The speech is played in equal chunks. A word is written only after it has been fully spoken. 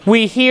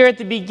We hear at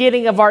the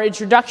beginning of our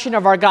introduction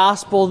of our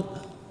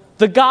gospel,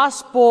 the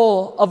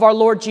gospel of our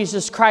Lord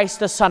Jesus Christ,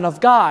 the Son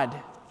of God.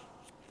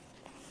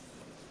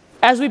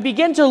 As we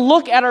begin to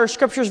look at our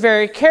scriptures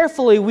very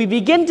carefully, we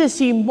begin to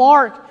see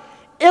Mark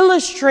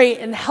illustrate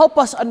and help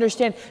us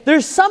understand.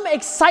 There's some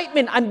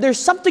excitement, there's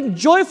something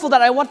joyful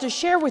that I want to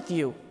share with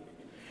you.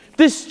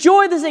 This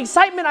joy, this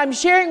excitement I'm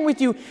sharing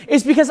with you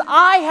is because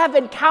I have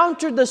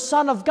encountered the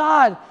Son of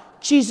God,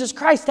 Jesus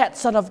Christ, that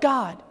Son of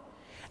God.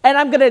 And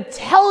I'm going to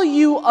tell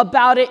you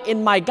about it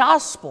in my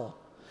gospel.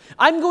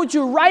 I'm going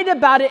to write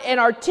about it and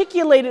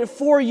articulate it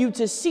for you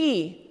to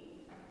see.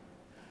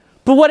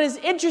 But what is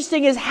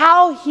interesting is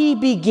how he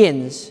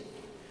begins.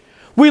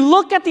 We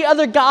look at the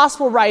other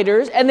gospel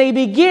writers and they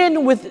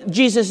begin with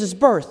Jesus'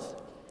 birth.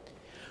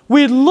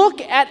 We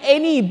look at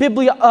any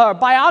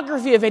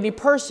biography of any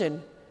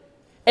person.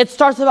 It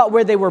starts about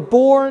where they were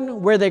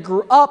born, where they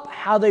grew up,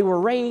 how they were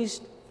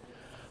raised.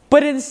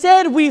 But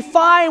instead, we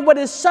find what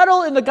is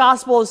subtle in the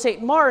Gospel of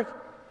St. Mark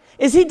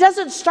is he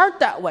doesn't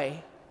start that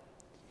way.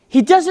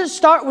 He doesn't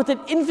start with an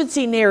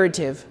infancy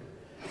narrative,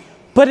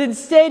 but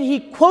instead he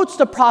quotes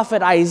the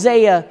prophet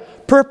Isaiah,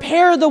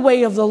 "Prepare the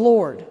way of the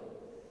Lord."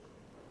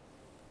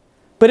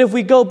 But if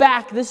we go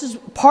back, this is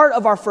part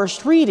of our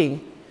first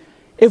reading.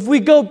 If we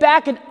go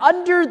back and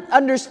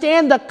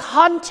understand the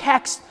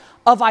context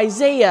of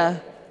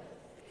Isaiah,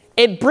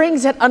 it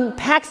brings and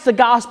unpacks the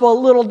gospel a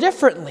little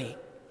differently.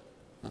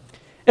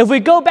 If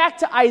we go back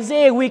to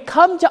Isaiah, we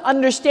come to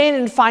understand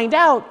and find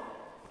out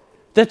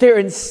that they're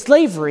in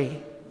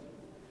slavery.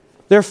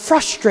 They're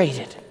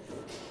frustrated.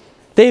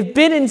 They've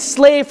been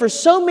enslaved for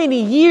so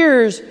many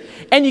years,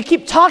 and you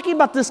keep talking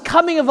about this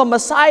coming of a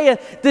Messiah,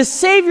 this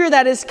Savior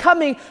that is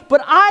coming,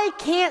 but I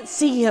can't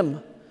see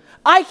him.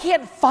 I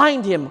can't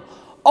find him.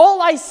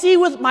 All I see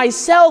with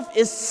myself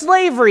is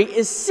slavery,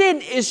 is sin,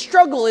 is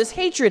struggle, is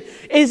hatred,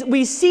 is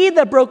we see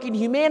the broken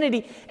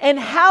humanity. And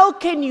how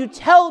can you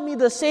tell me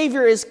the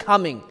Savior is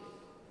coming?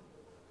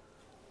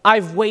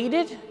 I've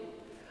waited.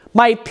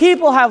 My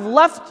people have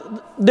left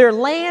their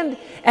land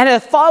and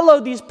have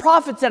followed these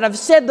prophets that have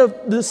said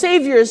the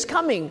Savior is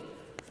coming.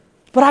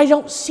 But I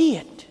don't see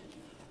it.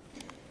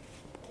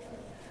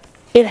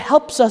 It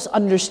helps us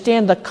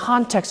understand the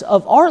context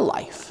of our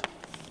life.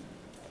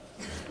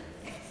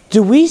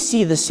 Do we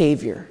see the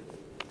Savior?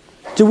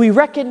 Do we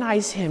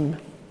recognize him?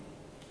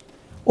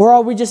 Or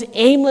are we just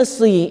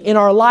aimlessly in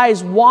our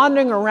lives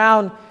wandering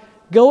around,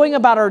 going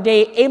about our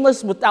day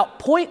aimless, without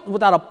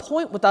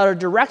a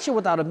direction,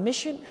 without a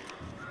mission?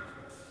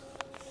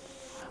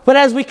 But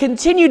as we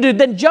continue to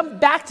then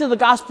jump back to the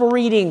gospel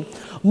reading,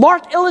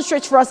 Mark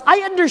illustrates for us, I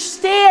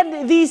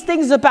understand these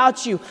things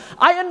about you.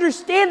 I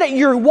understand that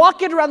you're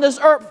walking around this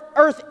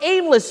earth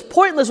aimless,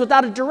 pointless,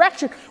 without a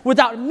direction,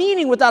 without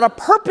meaning, without a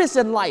purpose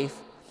in life.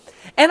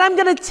 And I'm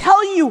going to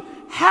tell you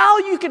how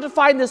you can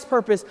find this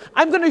purpose.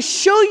 I'm going to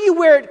show you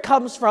where it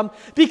comes from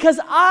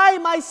because I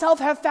myself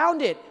have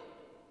found it.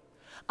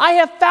 I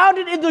have found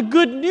it in the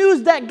good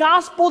news, that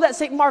gospel that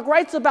St. Mark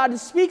writes about and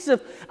speaks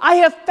of. I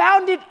have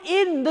found it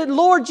in the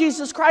Lord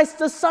Jesus Christ,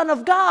 the Son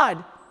of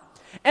God.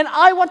 And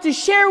I want to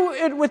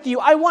share it with you.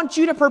 I want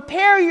you to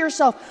prepare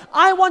yourself.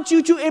 I want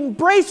you to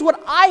embrace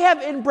what I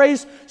have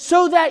embraced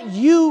so that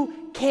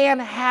you can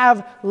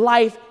have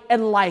life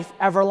and life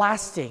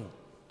everlasting.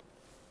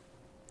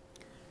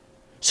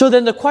 So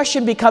then the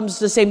question becomes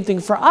the same thing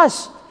for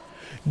us.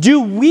 Do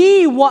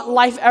we want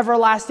life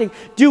everlasting?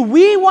 Do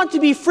we want to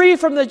be free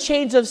from the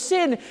chains of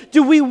sin?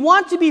 Do we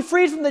want to be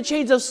freed from the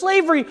chains of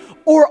slavery?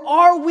 Or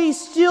are we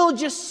still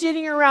just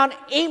sitting around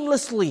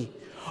aimlessly?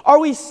 Are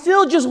we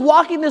still just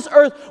walking this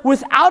earth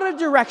without a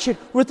direction,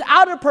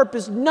 without a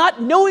purpose,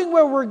 not knowing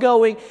where we're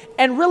going,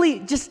 and really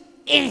just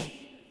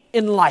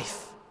in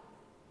life?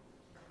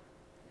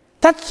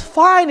 That's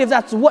fine if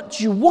that's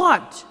what you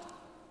want.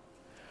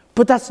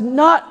 But that's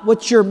not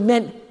what you're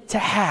meant to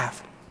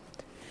have.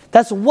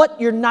 That's what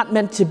you're not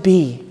meant to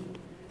be.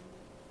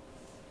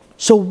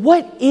 So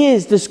what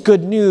is this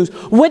good news?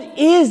 What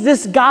is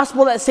this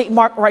gospel that St.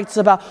 Mark writes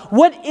about?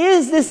 What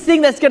is this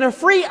thing that's going to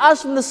free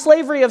us from the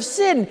slavery of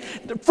sin,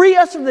 free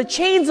us from the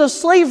chains of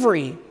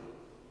slavery?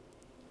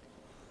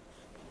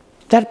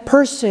 That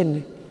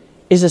person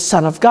is the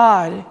Son of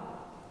God,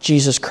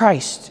 Jesus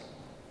Christ.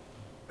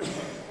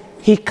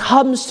 He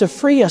comes to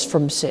free us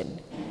from sin.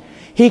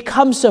 He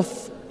comes to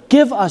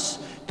give us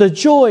the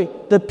joy,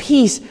 the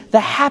peace, the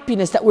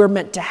happiness that we're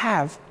meant to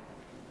have.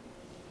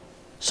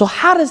 So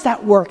how does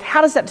that work?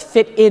 How does that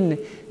fit in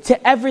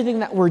to everything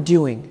that we're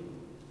doing?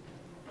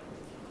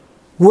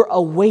 We're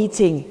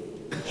awaiting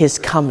his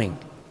coming.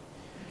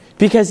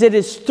 Because it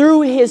is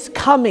through his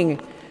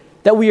coming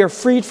that we are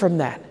freed from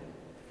that.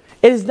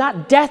 It is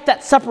not death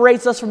that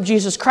separates us from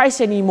Jesus Christ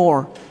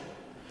anymore.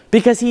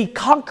 Because he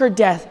conquered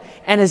death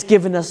and has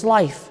given us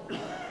life.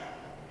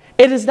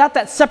 It is not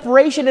that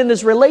separation in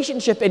this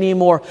relationship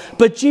anymore,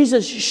 but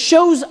Jesus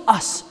shows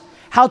us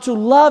how to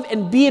love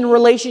and be in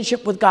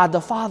relationship with God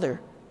the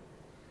Father.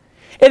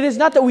 It is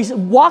not that we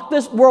walk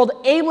this world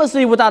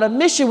aimlessly without a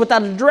mission,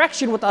 without a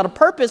direction, without a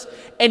purpose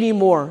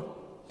anymore,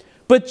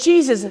 But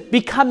Jesus,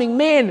 becoming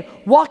man,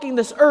 walking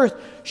this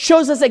earth,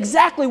 shows us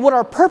exactly what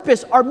our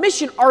purpose, our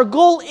mission, our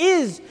goal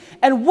is,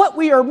 and what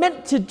we are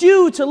meant to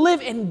do to live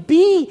and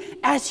be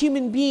as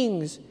human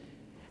beings,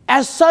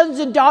 as sons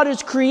and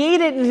daughters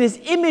created in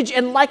his image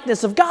and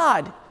likeness of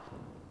God.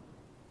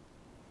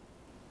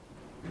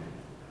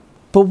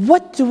 But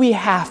what do we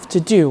have to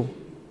do?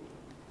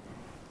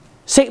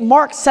 St.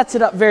 Mark sets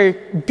it up very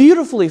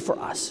beautifully for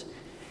us.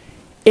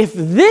 If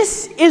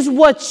this is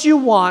what you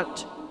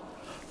want,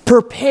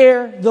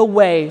 prepare the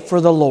way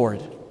for the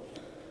Lord.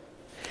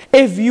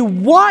 If you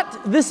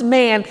want this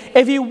man,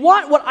 if you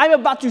want what I'm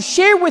about to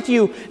share with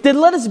you, then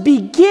let us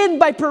begin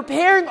by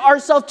preparing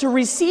ourselves to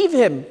receive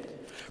him,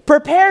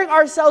 preparing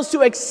ourselves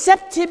to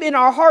accept him in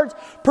our hearts,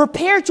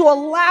 prepare to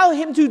allow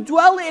him to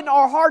dwell in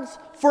our hearts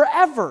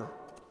forever.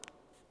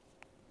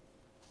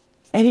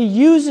 And he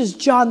uses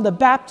John the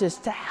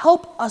Baptist to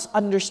help us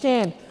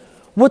understand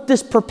what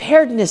this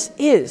preparedness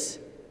is.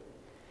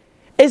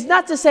 It's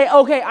not to say,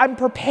 okay, I'm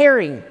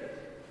preparing.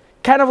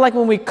 Kind of like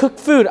when we cook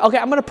food. Okay,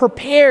 I'm going to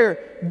prepare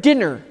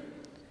dinner.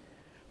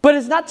 But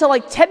it's not till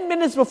like 10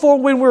 minutes before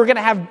when we're going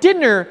to have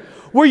dinner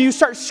where you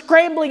start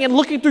scrambling and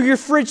looking through your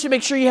fridge to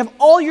make sure you have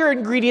all your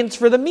ingredients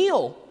for the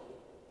meal.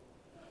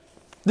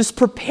 This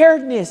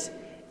preparedness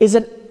is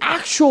an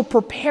actual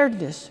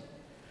preparedness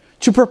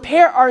to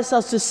prepare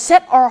ourselves to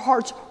set our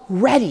hearts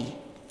ready.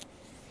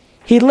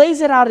 He lays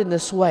it out in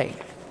this way.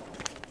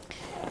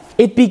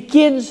 It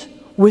begins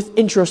with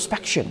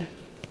introspection.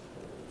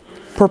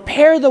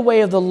 Prepare the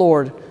way of the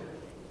Lord.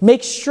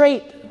 Make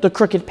straight the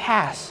crooked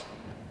paths.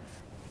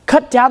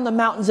 Cut down the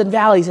mountains and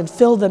valleys and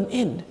fill them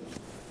in.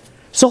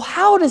 So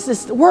how does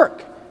this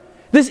work?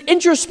 This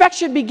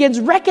introspection begins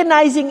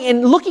recognizing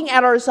and looking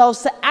at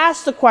ourselves to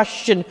ask the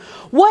question,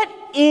 what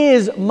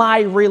is my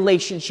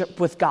relationship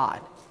with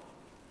God?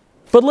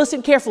 But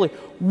listen carefully.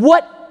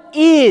 What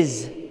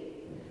is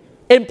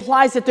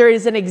implies that there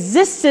is an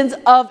existence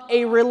of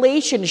a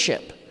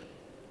relationship.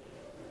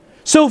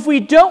 So if we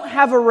don't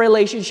have a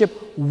relationship,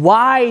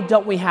 why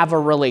don't we have a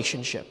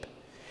relationship?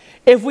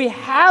 If we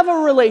have a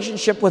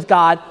relationship with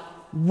God,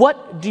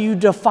 what do you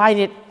define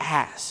it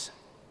as?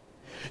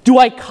 Do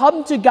I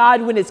come to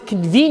God when it's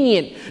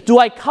convenient? Do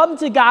I come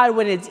to God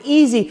when it's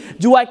easy?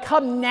 Do I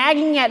come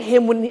nagging at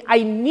him when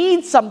I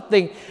need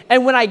something?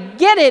 And when I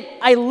get it,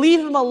 I leave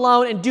him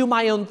alone and do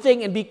my own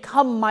thing and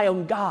become my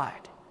own God?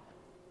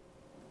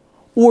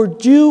 Or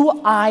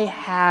do I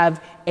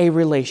have a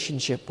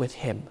relationship with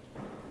him?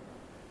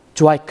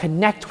 Do I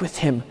connect with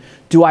him?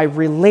 Do I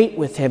relate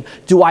with him?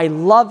 Do I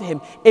love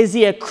him? Is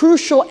he a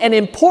crucial and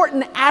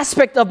important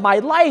aspect of my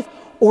life,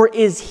 or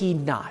is he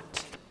not?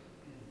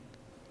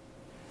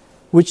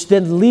 Which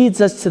then leads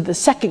us to the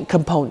second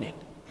component.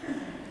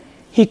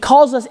 He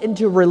calls us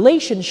into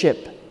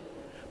relationship,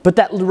 but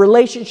that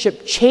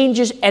relationship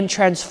changes and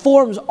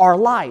transforms our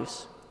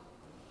lives.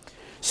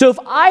 So if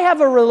I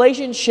have a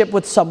relationship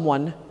with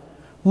someone,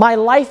 my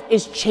life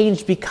is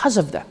changed because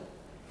of them.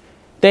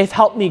 They've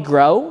helped me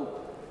grow.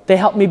 They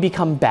help me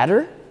become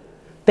better.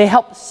 They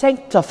help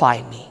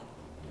sanctify me.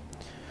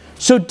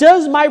 So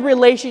does my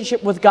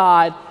relationship with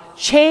God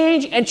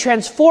change and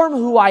transform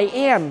who I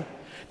am?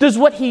 Does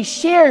what he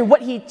shared,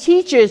 what he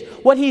teaches,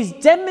 what he's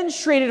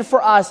demonstrated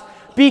for us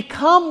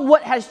become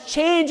what has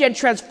changed and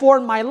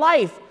transformed my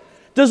life?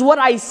 Does what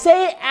I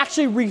say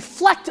actually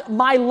reflect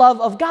my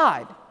love of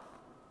God?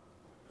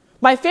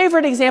 My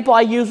favorite example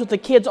I use with the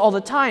kids all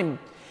the time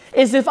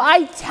is if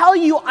I tell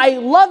you I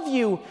love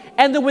you,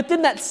 and then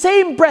within that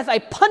same breath I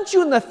punch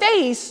you in the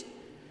face,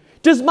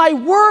 does my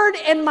word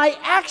and my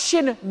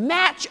action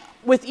match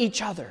with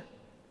each other?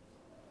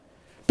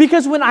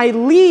 Because when I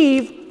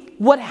leave,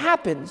 what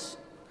happens?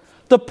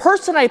 The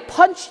person I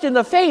punched in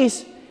the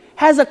face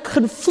has a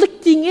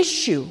conflicting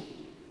issue.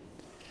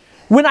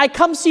 When I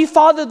come see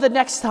Father the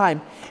next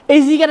time,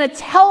 is he going to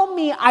tell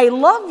me I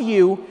love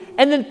you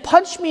and then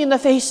punch me in the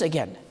face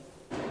again?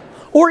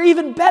 Or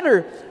even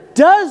better,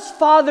 does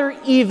Father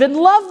even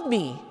love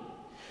me?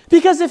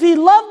 Because if he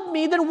loved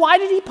me, then why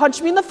did he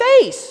punch me in the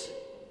face?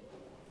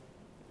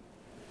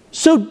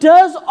 So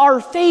does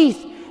our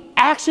faith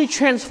actually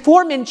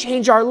transform and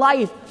change our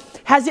life?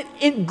 Has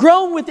it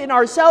grown within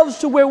ourselves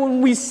to where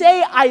when we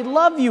say, I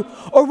love you,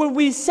 or when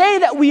we say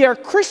that we are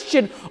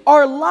Christian,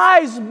 our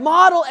lives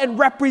model and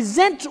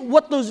represent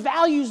what those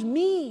values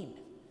mean?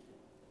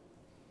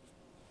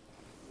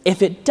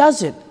 If it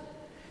doesn't,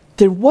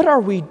 then what are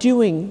we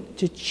doing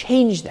to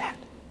change that?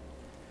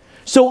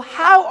 So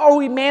how are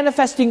we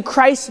manifesting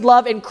Christ's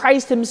love and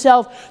Christ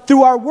himself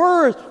through our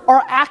words,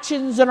 our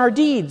actions, and our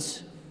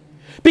deeds?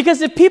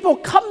 Because if people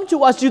come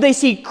to us, do they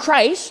see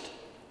Christ?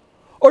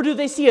 Or do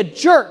they see a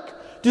jerk?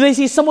 Do they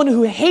see someone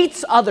who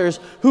hates others,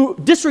 who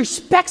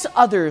disrespects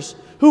others,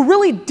 who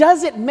really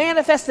doesn't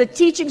manifest the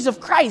teachings of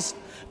Christ,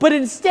 but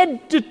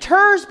instead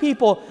deters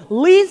people,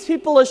 leads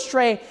people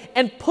astray,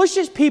 and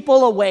pushes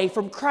people away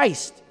from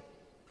Christ?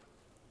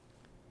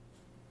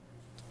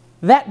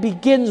 That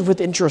begins with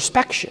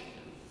introspection.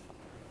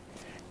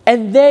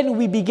 And then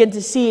we begin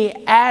to see,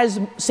 as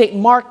St.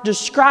 Mark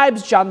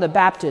describes John the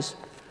Baptist,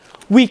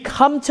 we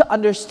come to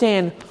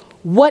understand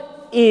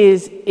what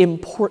is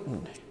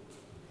important.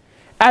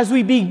 As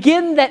we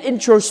begin that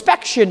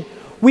introspection,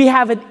 we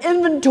have an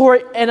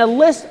inventory and a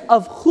list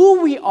of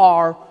who we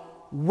are,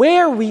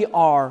 where we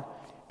are,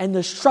 and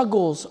the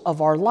struggles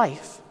of our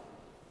life.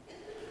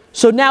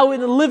 So now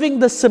in living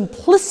the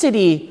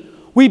simplicity,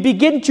 we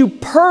begin to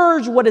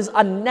purge what is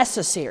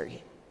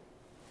unnecessary.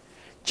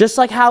 Just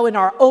like how in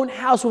our own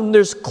house, when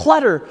there's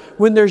clutter,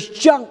 when there's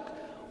junk,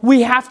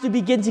 we have to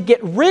begin to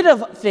get rid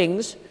of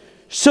things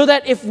so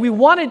that if we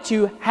wanted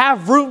to,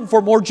 have room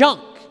for more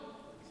junk.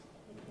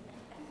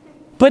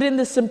 But in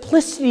the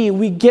simplicity,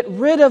 we get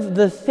rid of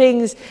the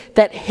things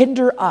that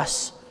hinder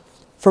us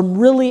from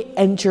really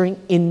entering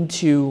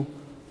into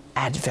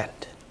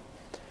Advent.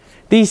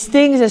 These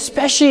things,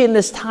 especially in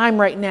this time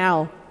right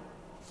now,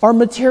 are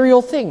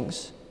material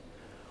things.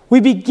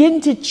 We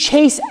begin to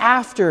chase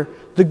after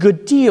the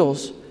good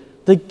deals,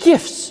 the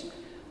gifts,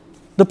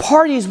 the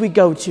parties we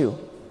go to.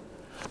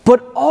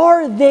 But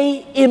are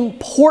they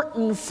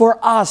important for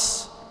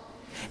us?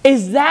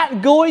 Is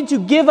that going to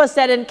give us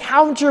that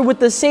encounter with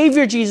the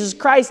Savior Jesus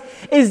Christ?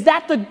 Is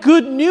that the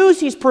good news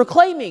He's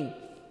proclaiming?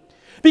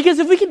 Because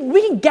if we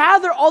can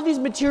gather all these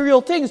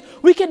material things,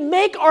 we can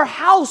make our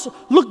house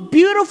look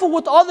beautiful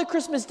with all the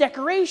Christmas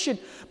decoration.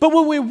 But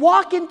when we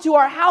walk into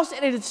our house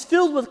and it is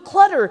filled with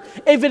clutter,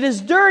 if it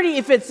is dirty,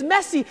 if it's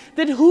messy,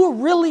 then who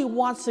really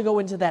wants to go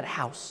into that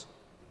house?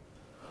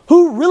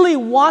 Who really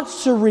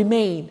wants to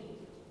remain?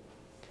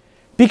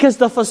 Because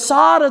the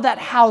facade of that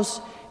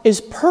house is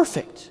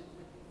perfect.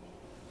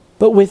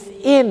 But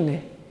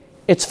within,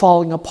 it's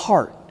falling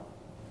apart.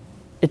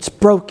 It's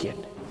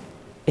broken.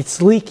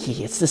 It's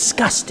leaky. It's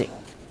disgusting.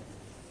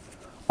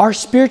 Our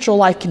spiritual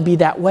life can be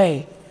that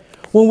way.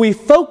 When we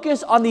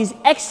focus on these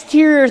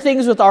exterior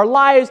things with our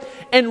lives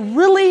and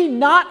really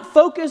not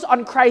focus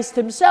on Christ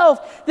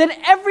Himself, then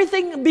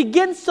everything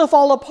begins to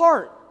fall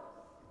apart.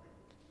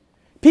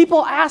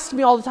 People ask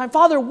me all the time,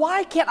 Father,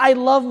 why can't I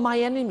love my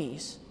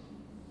enemies?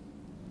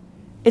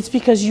 It's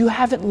because you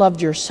haven't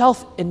loved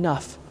yourself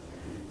enough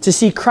to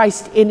see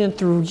Christ in and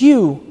through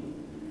you,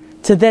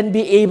 to then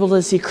be able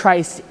to see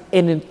Christ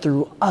in and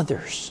through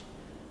others.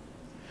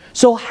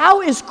 So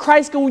how is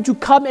Christ going to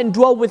come and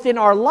dwell within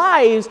our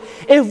lives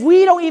if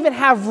we don't even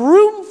have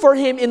room for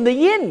Him in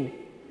the inn?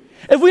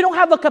 If we don't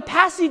have a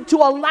capacity to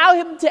allow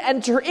Him to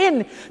enter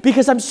in?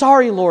 Because I'm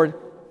sorry, Lord,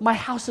 my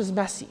house is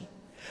messy.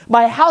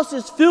 My house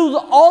is filled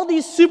with all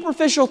these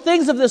superficial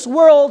things of this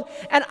world,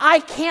 and I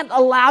can't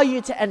allow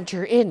you to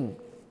enter in.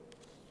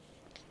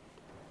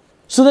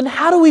 So then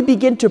how do we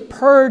begin to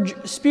purge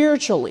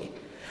spiritually?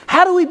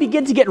 How do we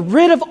begin to get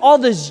rid of all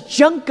this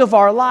junk of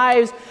our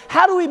lives?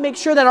 How do we make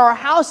sure that our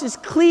house is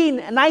clean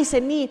and nice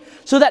and neat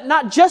so that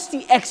not just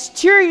the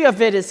exterior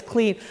of it is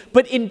clean,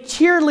 but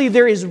interiorly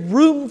there is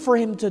room for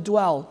Him to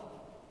dwell?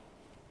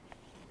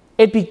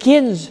 It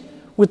begins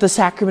with the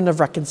sacrament of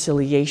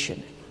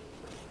reconciliation.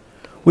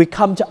 We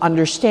come to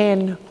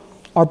understand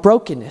our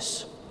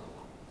brokenness,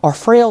 our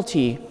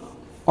frailty,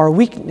 our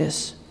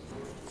weakness,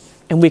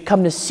 and we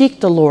come to seek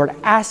the Lord,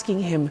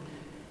 asking Him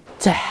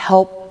to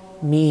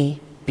help me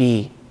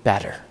be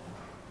better.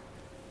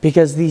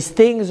 Because these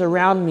things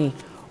around me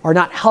are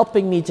not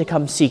helping me to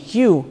come seek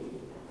you,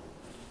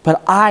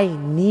 but I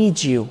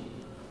need you.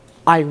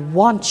 I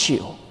want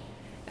you.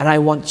 And I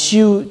want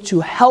you to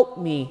help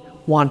me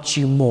want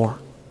you more.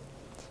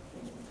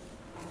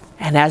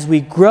 And as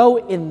we grow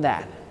in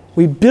that,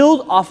 we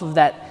build off of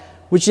that,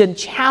 which then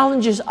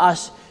challenges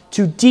us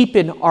to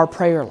deepen our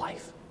prayer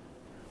life.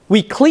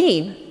 We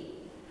clean.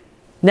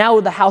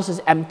 Now the house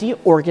is empty,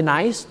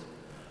 organized.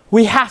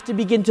 We have to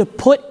begin to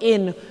put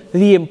in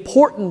the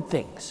important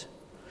things.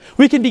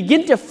 We can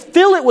begin to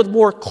fill it with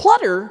more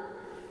clutter,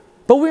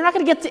 but we're not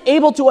going to get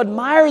able to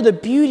admire the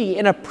beauty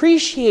and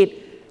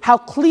appreciate how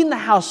clean the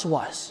house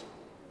was.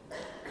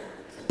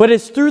 But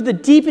it's through the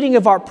deepening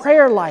of our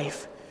prayer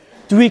life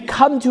do we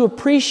come to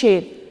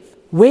appreciate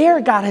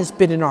where God has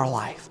been in our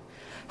life,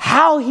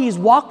 how He's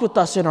walked with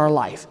us in our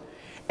life,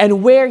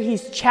 and where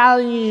He's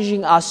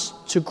challenging us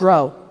to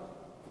grow,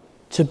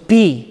 to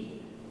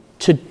be,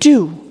 to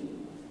do.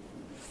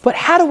 But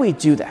how do we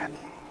do that?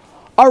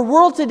 Our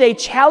world today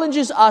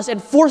challenges us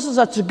and forces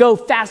us to go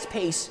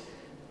fast-paced.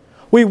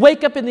 We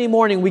wake up in the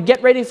morning, we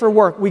get ready for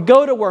work, we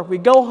go to work, we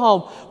go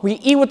home, we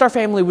eat with our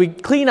family, we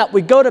clean up,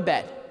 we go to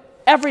bed.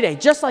 Every day,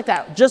 just like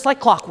that, just like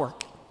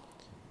clockwork.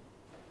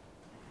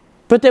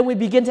 But then we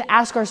begin to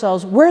ask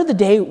ourselves, where did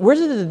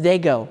the day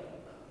go?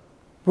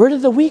 Where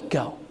did the week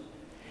go?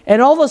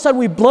 And all of a sudden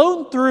we've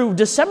blown through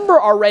December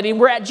already and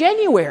we're at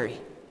January.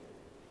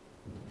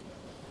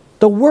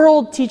 The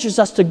world teaches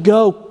us to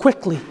go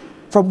quickly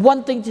from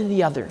one thing to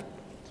the other.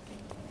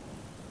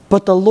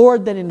 But the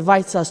Lord then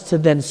invites us to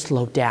then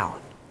slow down.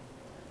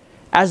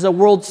 As the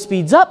world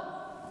speeds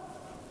up,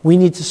 we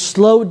need to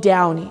slow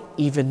down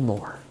even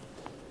more.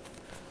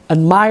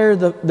 Admire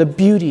the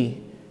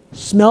beauty,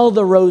 smell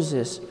the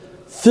roses,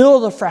 feel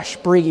the fresh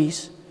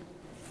breeze.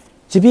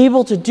 To be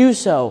able to do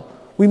so,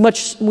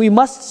 we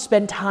must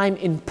spend time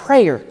in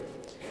prayer,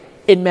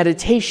 in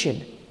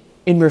meditation,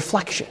 in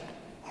reflection.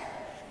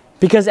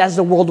 Because as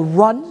the world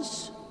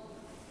runs,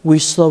 we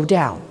slow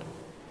down,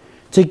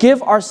 to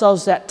give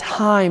ourselves that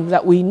time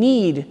that we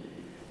need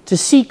to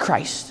see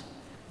Christ,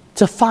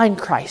 to find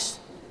Christ,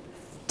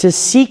 to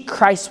seek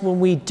Christ when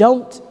we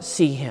don't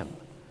see Him,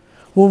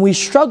 when we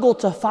struggle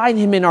to find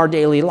Him in our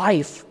daily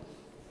life.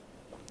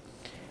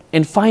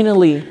 And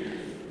finally,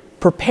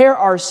 prepare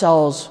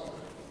ourselves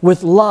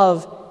with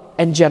love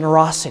and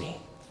generosity.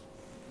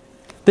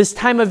 This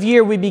time of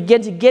year, we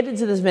begin to get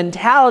into this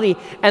mentality,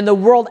 and the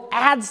world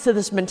adds to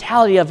this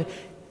mentality of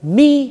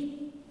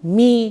me,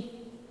 me,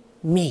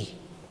 me.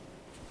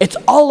 It's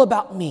all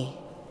about me.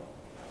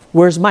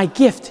 Where's my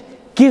gift?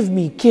 Give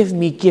me, give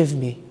me, give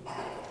me.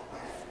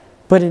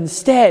 But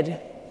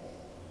instead,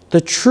 the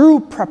true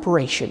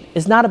preparation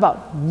is not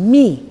about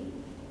me,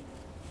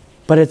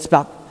 but it's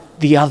about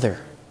the other.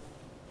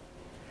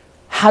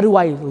 How do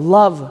I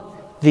love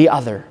the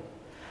other?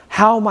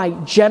 How am I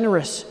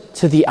generous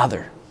to the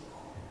other?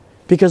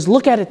 Because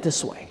look at it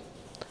this way.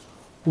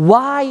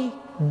 Why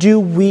do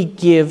we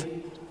give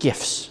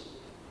gifts?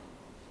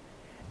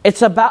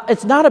 It's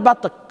not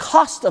about the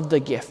cost of the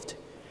gift.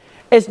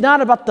 It's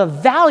not about the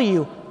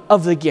value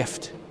of the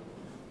gift.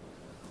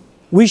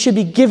 We should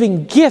be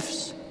giving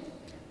gifts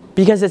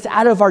because it's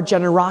out of our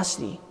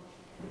generosity.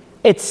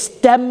 It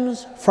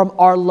stems from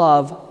our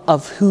love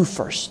of who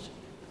first?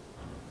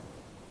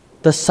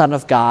 The Son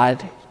of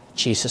God,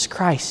 Jesus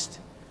Christ.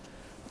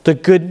 The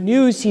good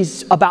news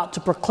He's about to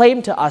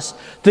proclaim to us.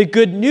 The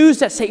good news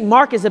that St.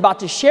 Mark is about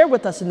to share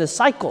with us in this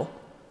cycle.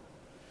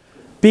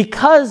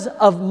 Because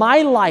of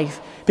my life,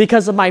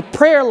 because of my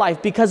prayer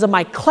life, because of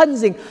my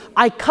cleansing,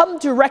 I come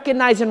to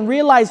recognize and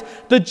realize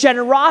the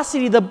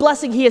generosity, the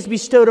blessing He has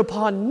bestowed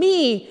upon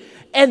me,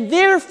 and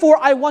therefore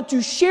I want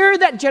to share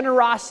that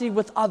generosity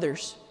with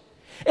others.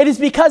 It is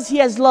because He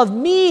has loved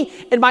me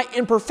in my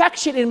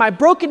imperfection, in my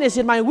brokenness,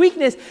 in my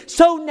weakness,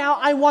 so now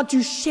I want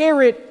to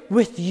share it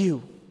with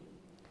you.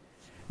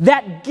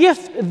 That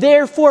gift,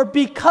 therefore,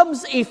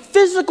 becomes a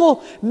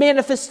physical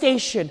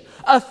manifestation,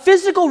 a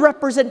physical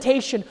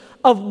representation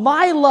of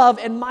my love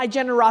and my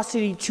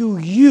generosity to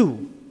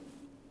you.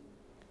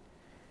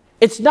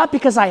 It's not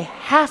because I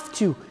have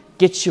to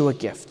get you a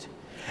gift.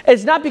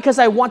 It's not because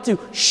I want to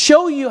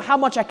show you how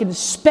much I can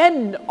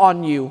spend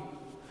on you.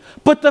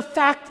 But the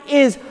fact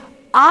is,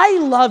 I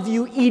love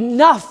you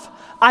enough.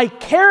 I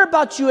care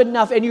about you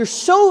enough, and you're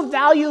so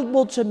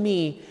valuable to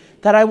me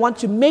that I want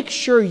to make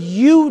sure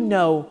you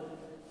know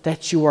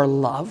that you are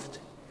loved,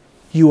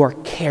 you are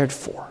cared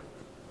for.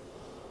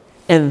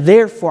 And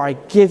therefore, I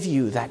give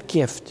you that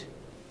gift.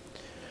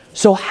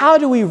 So how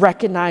do we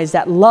recognize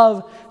that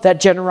love, that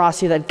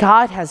generosity that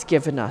God has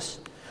given us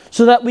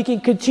so that we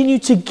can continue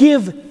to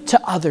give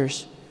to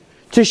others,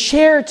 to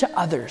share to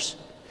others?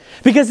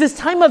 Because this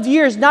time of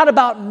year is not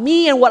about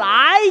me and what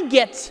I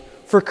get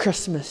for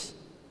Christmas.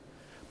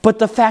 But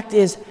the fact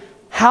is,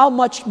 how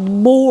much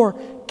more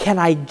can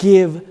I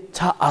give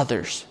to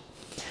others?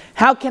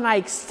 How can I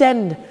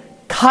extend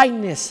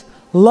kindness,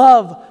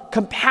 love,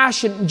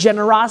 compassion,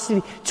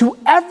 generosity to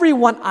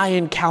everyone I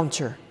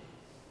encounter?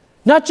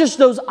 Not just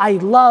those I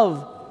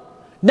love,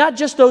 not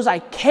just those I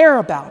care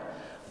about,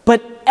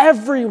 but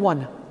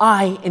everyone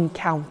I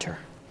encounter.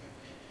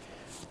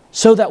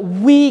 So that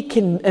we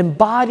can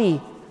embody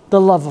the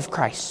love of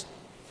Christ.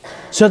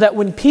 So that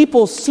when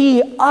people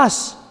see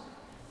us,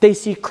 they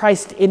see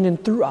Christ in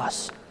and through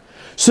us.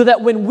 So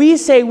that when we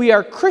say we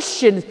are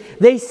Christians,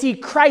 they see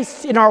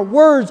Christ in our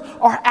words,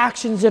 our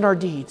actions, and our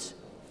deeds.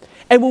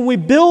 And when we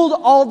build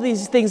all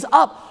these things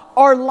up,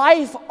 our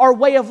life, our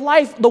way of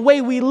life, the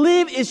way we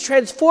live is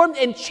transformed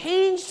and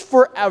changed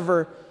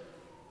forever.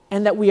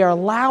 And that we are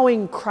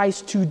allowing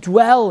Christ to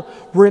dwell,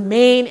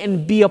 remain,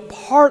 and be a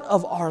part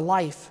of our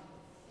life.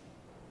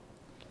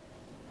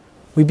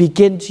 We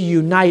begin to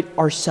unite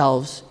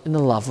ourselves in the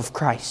love of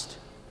Christ.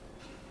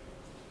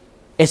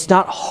 It's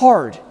not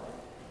hard.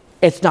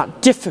 It's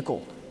not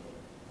difficult.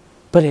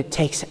 But it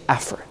takes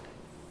effort.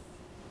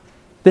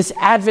 This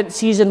Advent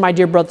season, my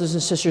dear brothers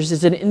and sisters,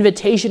 is an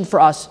invitation for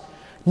us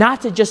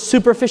not to just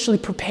superficially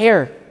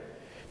prepare,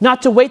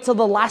 not to wait till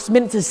the last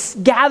minute to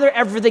gather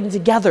everything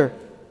together.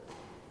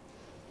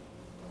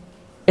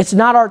 It's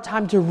not our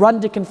time to run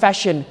to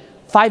confession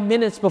 5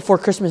 minutes before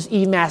Christmas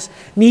Eve Mass,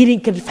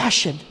 needing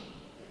confession.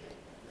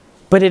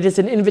 But it is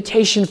an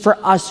invitation for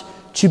us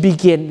to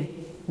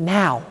begin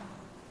now.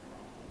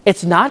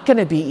 It's not going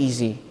to be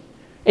easy.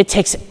 It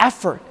takes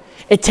effort.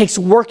 It takes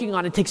working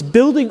on it. It takes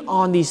building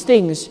on these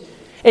things.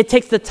 It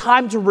takes the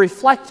time to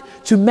reflect,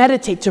 to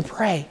meditate, to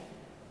pray.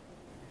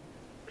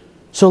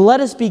 So let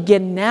us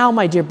begin now,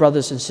 my dear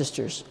brothers and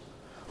sisters.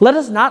 Let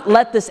us not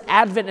let this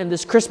Advent and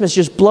this Christmas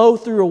just blow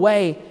through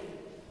away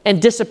and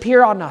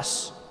disappear on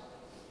us.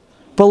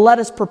 But let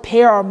us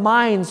prepare our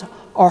minds,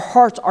 our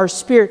hearts, our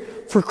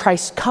spirit for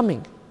Christ's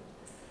coming.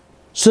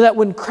 So that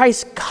when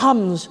Christ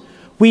comes,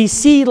 we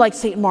see, like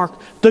St.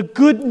 Mark, the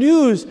good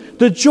news,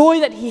 the joy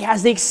that he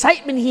has, the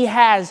excitement he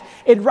has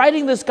in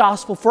writing this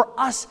gospel for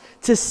us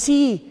to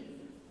see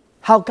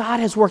how God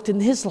has worked in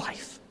his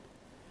life.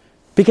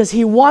 Because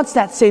he wants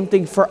that same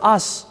thing for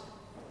us.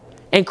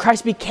 And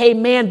Christ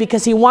became man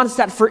because he wants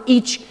that for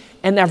each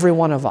and every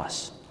one of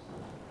us.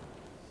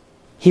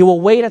 He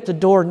will wait at the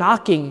door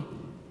knocking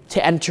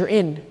to enter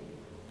in.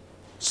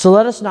 So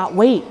let us not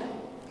wait.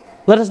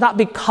 Let us not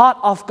be caught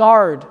off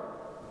guard.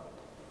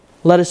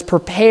 Let us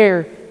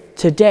prepare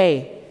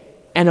today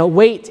and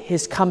await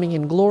his coming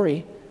in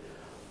glory.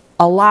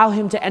 Allow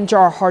him to enter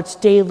our hearts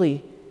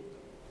daily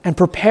and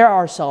prepare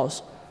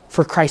ourselves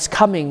for Christ's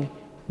coming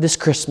this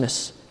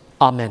Christmas.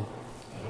 Amen.